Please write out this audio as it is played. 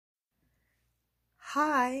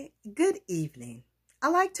Hi, good evening.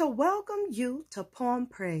 I'd like to welcome you to Poem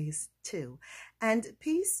Praise 2, and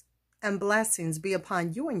peace and blessings be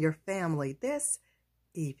upon you and your family this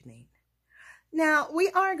evening. Now, we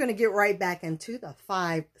are going to get right back into the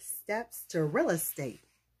 5 steps to real estate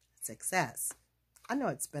success. I know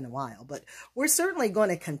it's been a while, but we're certainly going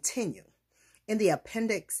to continue in the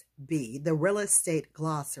Appendix B, the real estate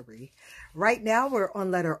glossary. Right now, we're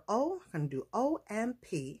on letter O. I'm going to do O and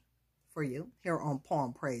P for you here on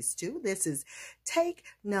Poem Praise 2. This is take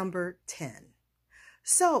number 10.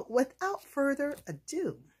 So without further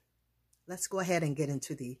ado, let's go ahead and get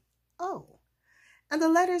into the O. And the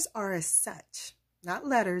letters are as such, not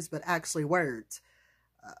letters, but actually words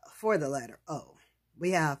for the letter O.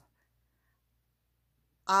 We have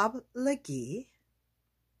obligee.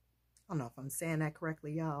 I don't know if I'm saying that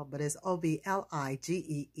correctly, y'all, but it's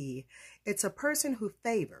O-B-L-I-G-E-E. It's a person who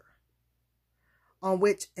favor, on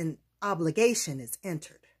which an obligation is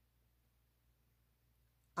entered.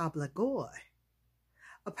 Obligor,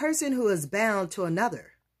 a person who is bound to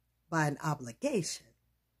another by an obligation.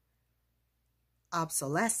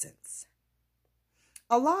 Obsolescence,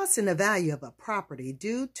 a loss in the value of a property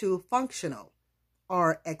due to functional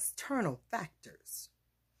or external factors.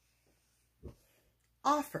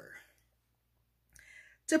 Offer,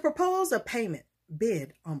 to propose a payment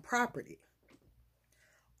bid on property.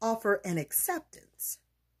 Offer and acceptance,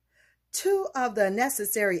 2 of the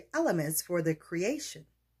necessary elements for the creation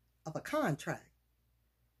of a contract.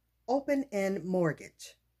 Open-end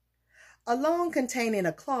mortgage, a loan containing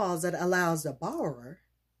a clause that allows the borrower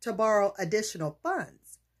to borrow additional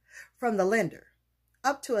funds from the lender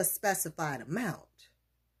up to a specified amount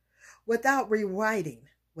without rewriting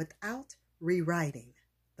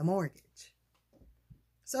the mortgage.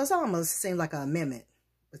 So it's almost seemed like an amendment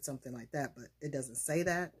with something like that, but it doesn't say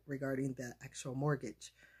that regarding the actual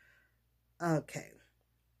mortgage. Okay.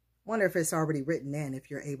 Wonder if it's already written in if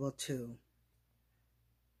you're able to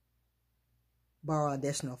borrow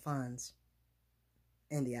additional funds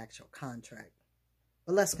in the actual contract.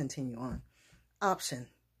 But let's continue on. Option,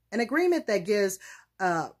 an agreement that gives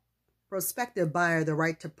a prospective buyer the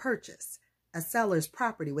right to purchase a seller's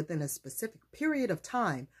property within a specific period of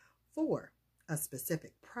time for a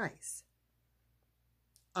specific price.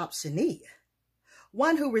 Option E,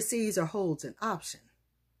 one who receives or holds an option.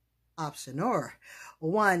 Optionor,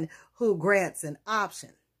 one who grants an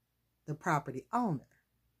option, the property owner.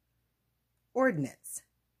 Ordinance,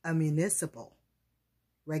 a municipal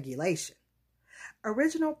regulation.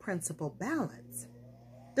 Original principal balance,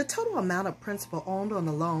 the total amount of principal owned on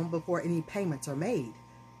the loan before any payments are made.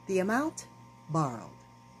 The amount borrowed.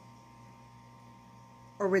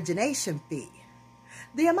 Origination fee,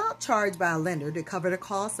 the amount charged by a lender to cover the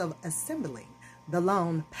cost of assembling the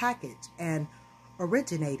loan package and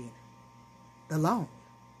originating the loan.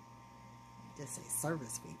 Just say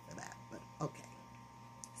service fee for that, but okay.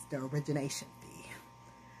 It's the origination fee.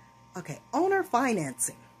 Okay, owner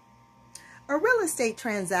financing, a real estate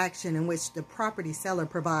transaction in which the property seller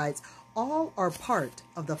provides all or part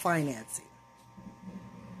of the financing.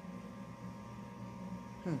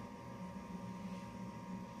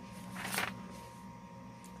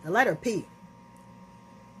 The letter P,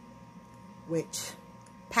 which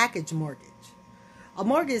package mortgage. A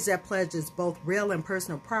mortgage that pledges both real and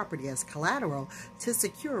personal property as collateral to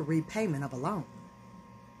secure repayment of a loan.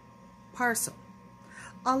 Parcel,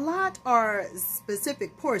 a lot or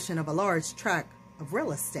specific portion of a large tract of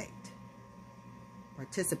real estate.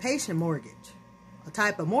 Participation mortgage, a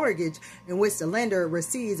type of mortgage in which the lender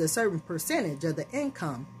receives a certain percentage of the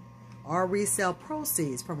income or resale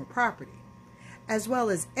proceeds from a property, as well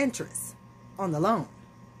as interest on the loan.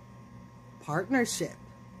 Partnership,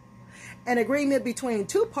 an agreement between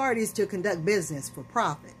 2 parties to conduct business for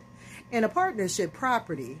profit. In a partnership,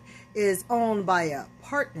 property is owned by a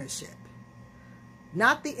partnership,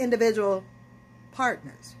 not the individual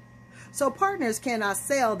partners. So partners cannot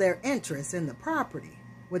sell their interest in the property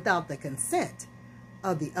without the consent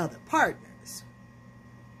of the other partners.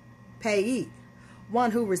 Payee,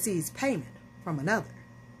 one who receives payment from another.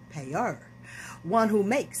 Payer, one who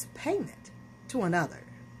makes payment to another.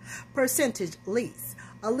 Percentage lease,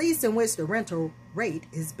 a lease in which the rental rate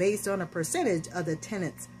is based on a percentage of the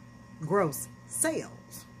tenant's gross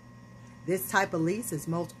sales. This type of lease is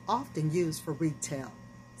most often used for retail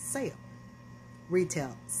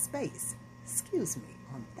space. Excuse me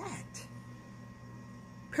on that.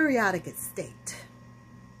 Periodic estate,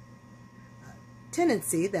 a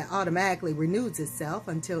tenancy that automatically renews itself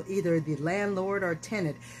until either the landlord or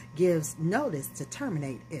tenant gives notice to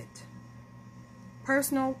terminate it.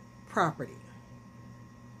 Personal property,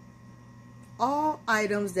 all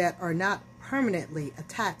items that are not permanently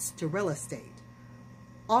attached to real estate,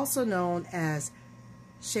 also known as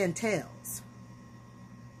chattels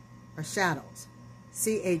or chattels,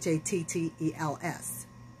 chattels.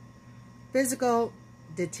 Physical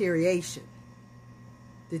deterioration,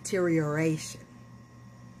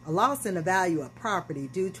 a loss in the value of property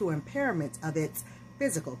due to impairment of its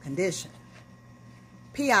physical condition.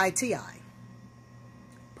 PITI,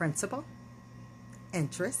 principal,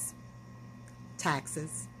 interest,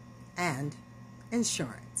 taxes, and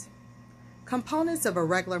insurance. Components of a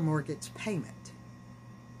regular mortgage payment.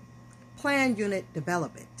 Planned unit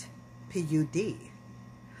development, PUD,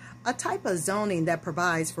 a type of zoning that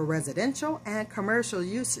provides for residential and commercial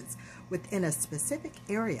uses within a specific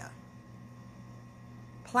area.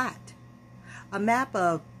 Plat, a map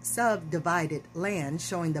of subdivided land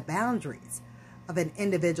showing the boundaries of an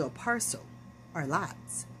individual parcel or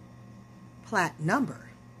lots. Plat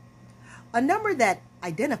number, a number that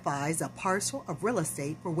identifies a parcel of real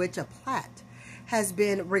estate for which a plat has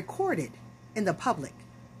been recorded in the public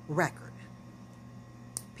record.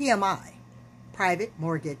 PMI, private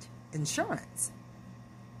mortgage insurance.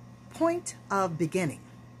 Point of beginning,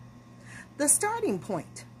 the starting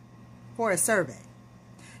point for a survey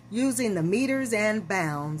using the meters and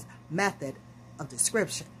bounds method of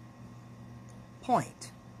description.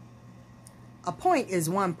 Point, a point is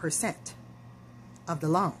 1% of the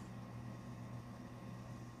loan.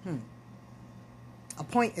 A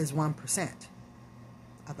point is 1%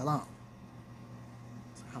 of the loan.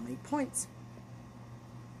 So how many points?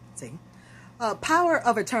 See? Power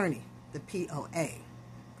of attorney, the POA,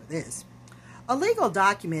 for this. A legal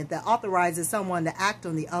document that authorizes someone to act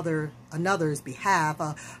on another's behalf.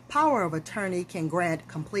 A power of attorney can grant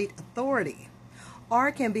complete authority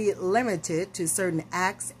or can be limited to certain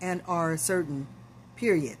acts and or certain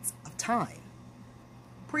periods of time.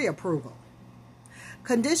 Pre-approval.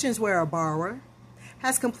 Conditions where a borrower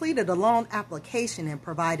has completed a loan application and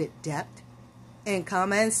provided debt,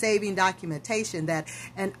 income, and saving documentation that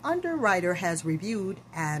an underwriter has reviewed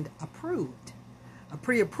and approved. A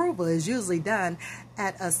pre-approval is usually done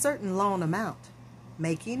at a certain loan amount,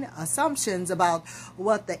 making assumptions about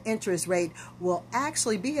what the interest rate will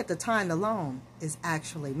actually be at the time the loan is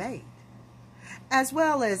actually made, as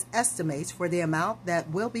well as estimates for the amount that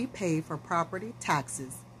will be paid for property,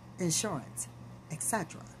 taxes, insurance,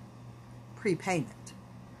 etc. Prepayment.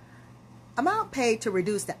 Amount paid to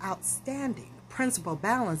reduce the outstanding principal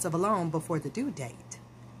balance of a loan before the due date.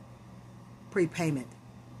 Prepayment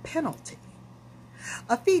penalty.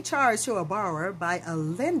 A fee charged to a borrower by a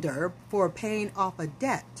lender for paying off a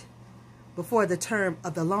debt before the term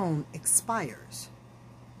of the loan expires.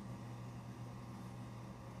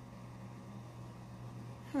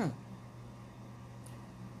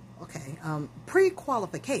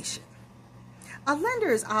 Pre-qualification. A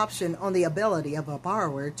lender's option on the ability of a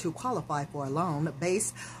borrower to qualify for a loan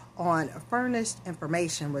based on furnished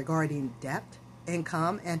information regarding debt,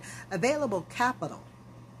 income, and available capital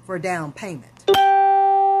for down payment,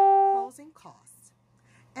 closing costs,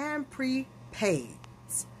 and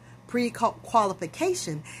prepaids.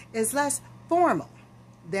 Pre-qualification is less formal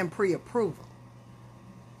than pre-approval.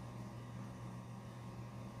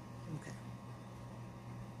 Okay.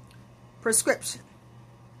 Prescription.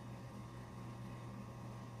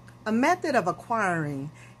 A method of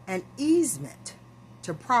acquiring an easement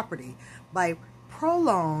to property by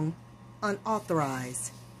prolonged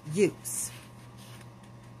unauthorized use.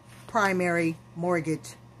 Primary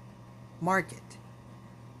mortgage market,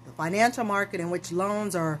 the financial market in which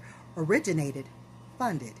loans are originated,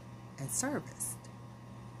 funded, and serviced.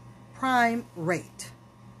 Prime rate,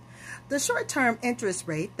 the short-term interest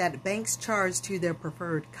rate that banks charge to their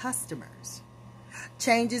preferred customers.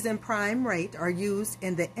 Changes in prime rate are used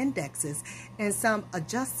in the indexes in some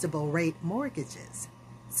adjustable rate mortgages,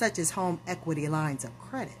 such as home equity lines of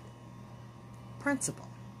credit. Principal.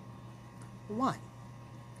 1.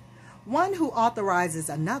 One who authorizes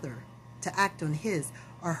another to act on his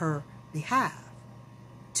or her behalf.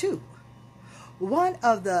 2. One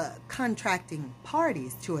of the contracting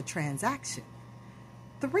parties to a transaction.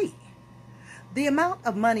 3. The amount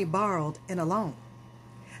of money borrowed in a loan,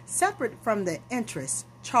 separate from the interest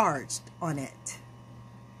charged on it.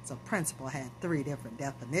 So principal had 3 different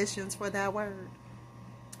definitions for that word.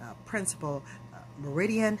 Principal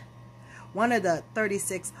meridian, one of the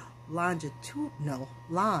 36 longitudinal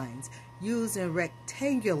lines used in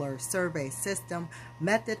rectangular survey system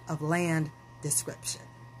method of land description.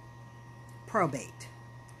 Probate,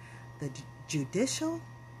 the judicial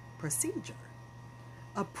procedure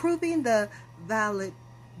approving the validity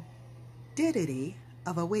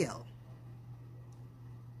of a will.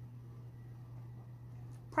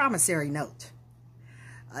 Promissory note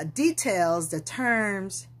details the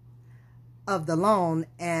terms of the loan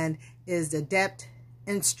and is the debt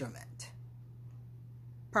instrument.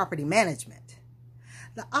 Property management,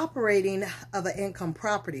 the operating of an income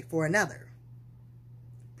property for another.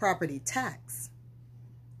 Property tax,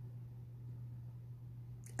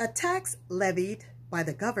 a tax levied by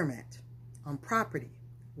the government on property,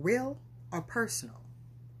 real or personal.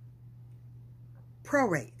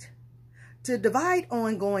 Prorate, to divide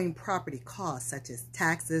ongoing property costs such as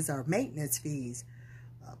taxes or maintenance fees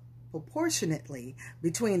proportionately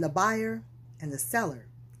between the buyer and the seller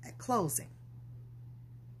at closing.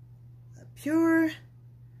 Pure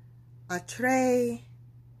attrait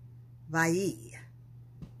vie,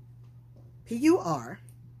 PURAUTREVIE,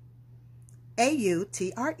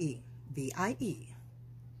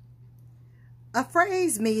 a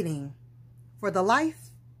phrase meaning for the life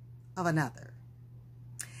of another.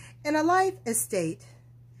 In a life estate,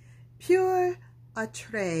 pure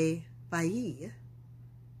attrait vie,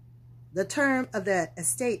 the term of the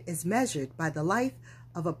estate is measured by the life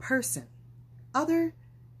of a person other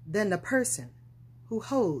than the person who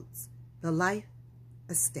holds the life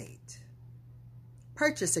estate.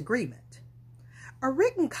 Purchase agreement, a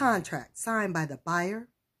written contract signed by the buyer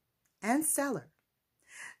and seller,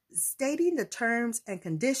 stating the terms and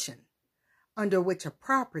conditions under which a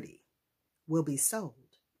property will be sold.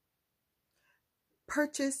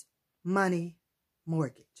 Purchase money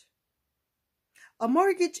mortgage, a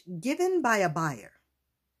mortgage given by a buyer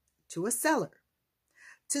to a seller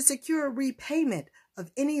to secure repayment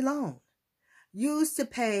of any loan used to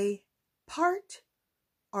pay part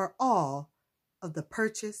or all of the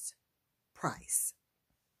purchase price.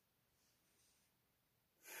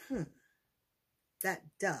 That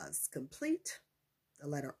does complete the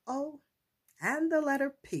letter O and the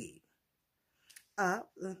letter P of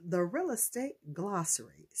the real estate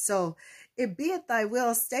glossary. So it be it thy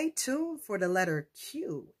will, stay tuned for the letter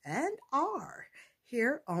Q and R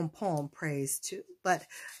here on Poem Praise 2. But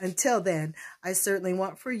until then, I certainly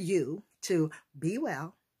want for you to be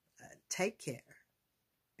well, take care,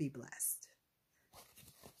 be blessed.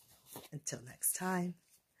 Until next time,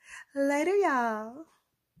 later y'all.